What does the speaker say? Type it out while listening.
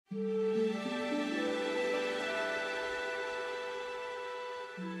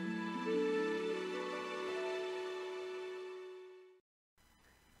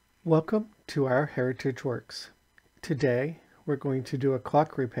Welcome to our Heritage Works. Today we're going to do a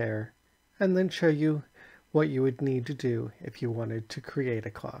clock repair and then show you what you would need to do if you wanted to create a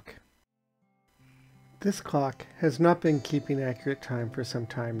clock. This clock has not been keeping accurate time for some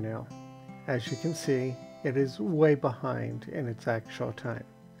time now. As you can see, it is way behind in its actual time.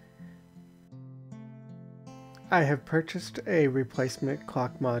 I have purchased a replacement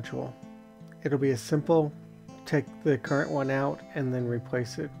clock module. It'll be a simple take the current one out and then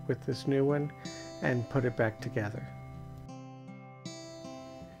replace it with this new one and put it back together.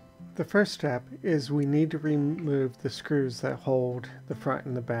 The first step is we need to remove the screws that hold the front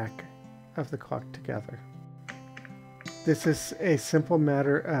and the back of the clock together. This is a simple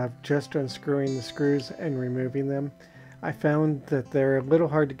matter of just unscrewing the screws and removing them. I found that they're a little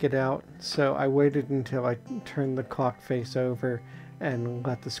hard to get out, so I waited until I turned the clock face over and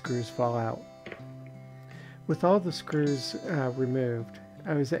let the screws fall out. With all the screws removed,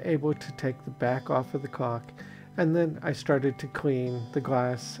 I was able to take the back off of the clock, and then I started to clean the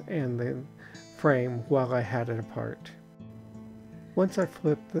glass and the frame while I had it apart. Once I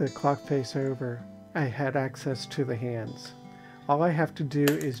flipped the clock face over, I had access to the hands. All I have to do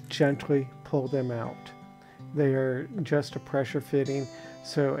is gently pull them out. They are just a pressure fitting,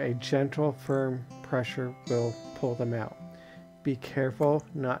 so a gentle, firm pressure will pull them out. Be careful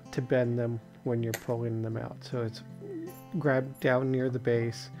not to bend them when you're pulling them out. So it's grab down near the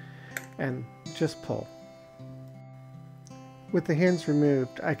base and just pull. With the hands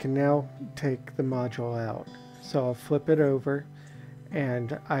removed, I can now take the module out. So I'll flip it over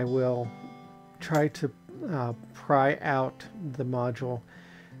and I will try to pry out the module.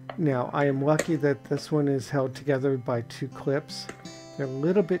 Now I am lucky that this one is held together by two clips. They're a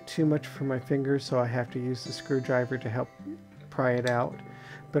little bit too much for my fingers, so I have to use the screwdriver to help pry it out.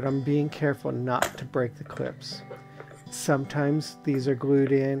 But I'm being careful not to break the clips. Sometimes these are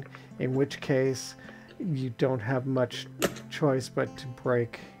glued in which case you don't have much choice but to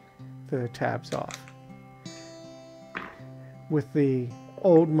break the tabs off. With the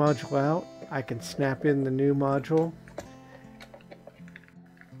old module out, I can snap in the new module.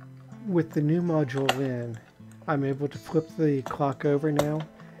 With the new module in, I'm able to flip the clock over now,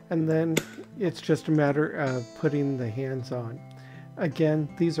 and then it's just a matter of putting the hands on. Again,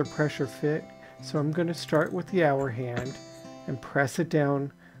 these are pressure fit, so I'm going to start with the hour hand and press it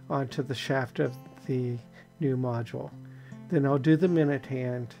down onto the shaft of the new module. Then I'll do the minute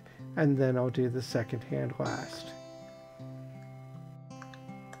hand, and then I'll do the second hand last.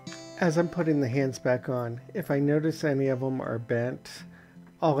 As I'm putting the hands back on, if I notice any of them are bent,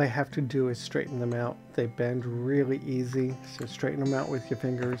 all I have to do is straighten them out. They bend really easy, so straighten them out with your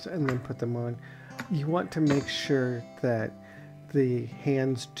fingers and then put them on. You want to make sure that the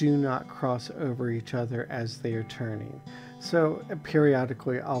hands do not cross over each other as they are turning. So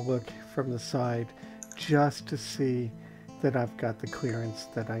periodically I'll look from the side just to see that I've got the clearance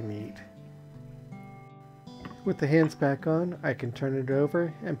that I need. With the hands back on, I can turn it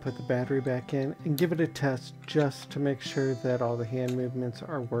over and put the battery back in and give it a test just to make sure that all the hand movements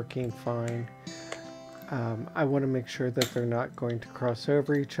are working fine. I want to make sure that they're not going to cross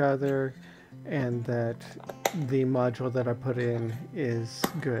over each other and that the module that I put in is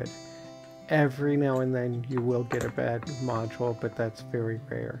good. Every now and then you will get a bad module, but that's very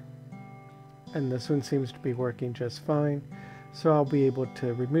rare. And this one seems to be working just fine, so I'll be able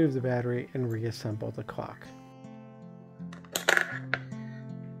to remove the battery and reassemble the clock.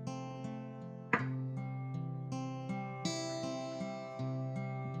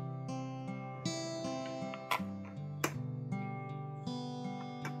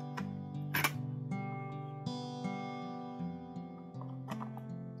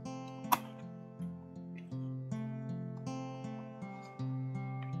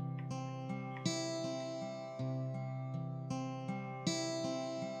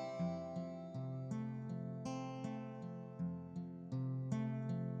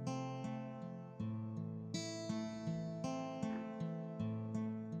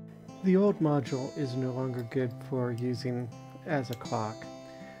 The old module is no longer good for using as a clock,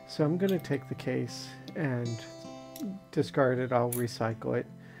 so I'm going to take the case and discard it. I'll recycle it.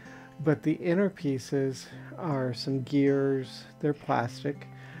 But the inner pieces are some gears. They're plastic,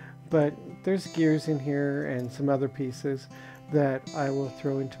 but there's gears in here and some other pieces that I will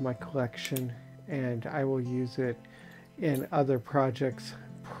throw into my collection, and I will use it in other projects,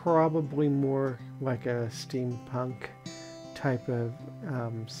 probably more like a steampunk type of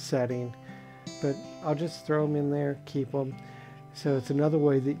setting, but I'll just throw them in there, keep them. So it's another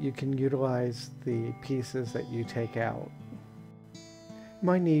way that you can utilize the pieces that you take out.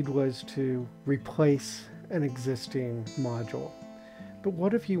 My need was to replace an existing module. But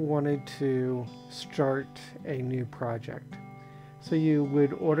what if you wanted to start a new project? So you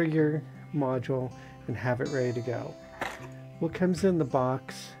would order your module and have it ready to go. What comes in the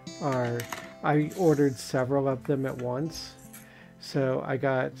box are, I ordered several of them at once. So I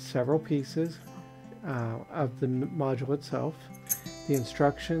got several pieces of the module itself, the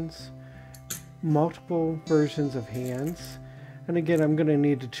instructions, multiple versions of hands, and again I'm going to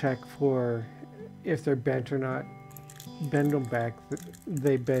need to check for if they're bent or not. Bend them back,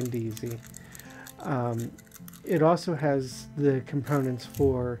 they bend easy. It also has the components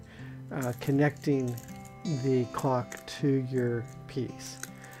for connecting the clock to your piece.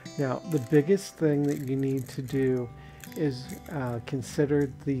 Now the biggest thing that you need to do is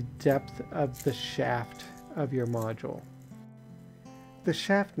consider the depth of the shaft of your module. The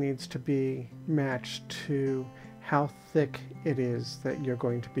shaft needs to be matched to how thick it is that you're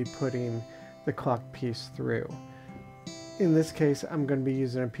going to be putting the clock piece through. In this case, I'm going to be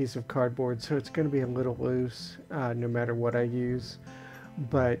using a piece of cardboard, so it's going to be a little loose no matter what I use.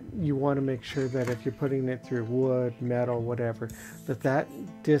 But you want to make sure that if you're putting it through wood, metal, whatever, that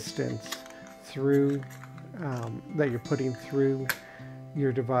distance through that you're putting through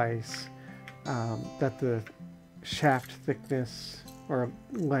your device, that the shaft thickness or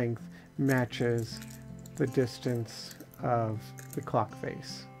length matches the distance of the clock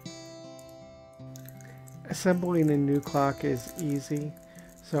face. Assembling a new clock is easy.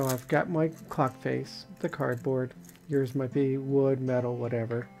 So I've got my clock face, the cardboard. Yours might be wood, metal,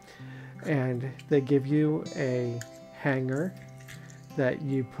 whatever. And they give you a hanger that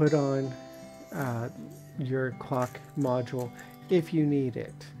you put on your clock module if you need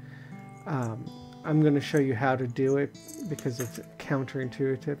it. I'm going to show you how to do it because it's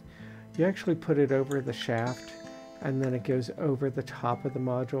counterintuitive. You actually put it over the shaft and then it goes over the top of the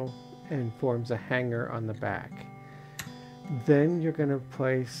module and forms a hanger on the back. Then you're going to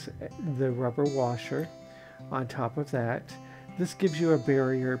place the rubber washer on top of that. This gives you a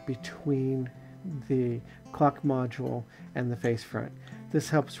barrier between the clock module and the face front. This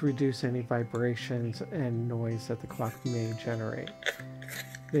helps reduce any vibrations and noise that the clock may generate.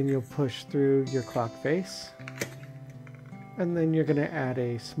 Then you'll push through your clock face, and then you're going to add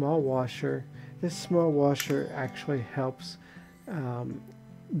a small washer. This small washer actually helps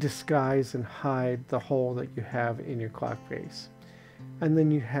disguise and hide the hole that you have in your clock face. And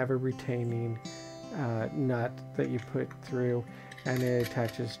then you have a retaining nut that you put through, and it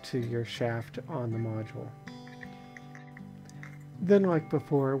attaches to your shaft on the module. Then, like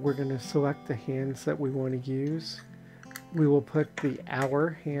before, we're going to select the hands that we want to use. We will put the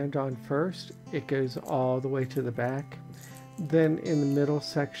hour hand on first. It goes all the way to the back. Then in the middle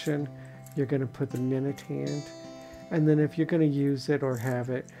section, you're going to put the minute hand. And then if you're going to use it or have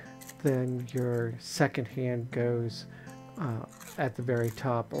it, then your second hand goes at the very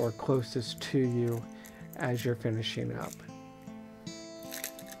top or closest to you as you're finishing up.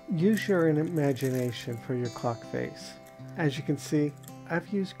 Use your imagination for your clock face. As you can see, I've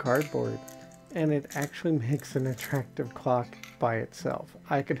used cardboard, and it actually makes an attractive clock by itself.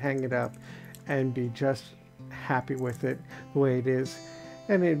 I could hang it up and be just happy with it the way it is,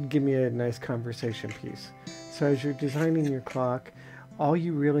 and it'd give me a nice conversation piece. So as you're designing your clock, all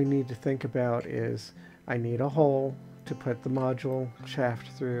you really need to think about is, I need a hole to put the module shaft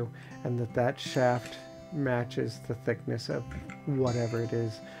through, and that shaft matches the thickness of whatever it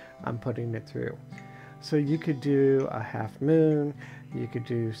is I'm putting it through. So you could do a half moon, you could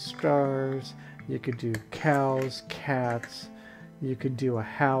do stars, you could do cows, cats, you could do a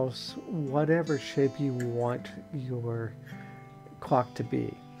house, whatever shape you want your clock to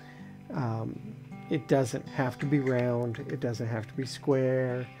be. It doesn't have to be round, it doesn't have to be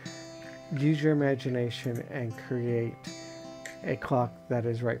square. Use your imagination and create a clock that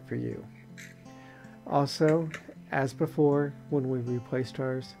is right for you. Also, as before, when we replaced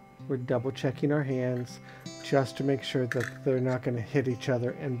ours, we're double checking our hands just to make sure that they're not going to hit each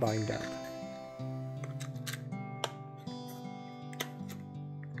other and bind up.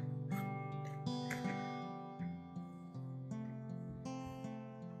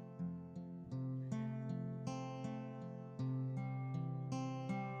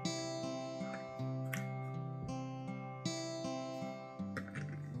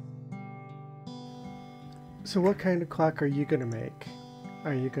 So what kind of clock are you going to make?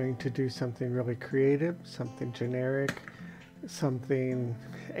 Are you going to do something really creative, something generic, something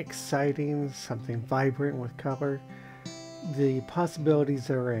exciting, something vibrant with color? The possibilities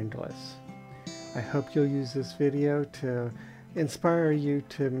are endless. I hope you'll use this video to inspire you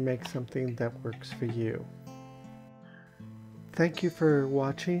to make something that works for you. Thank you for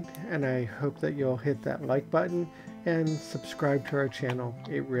watching, and I hope that you'll hit that like button and subscribe to our channel.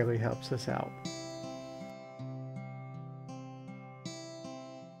 It really helps us out.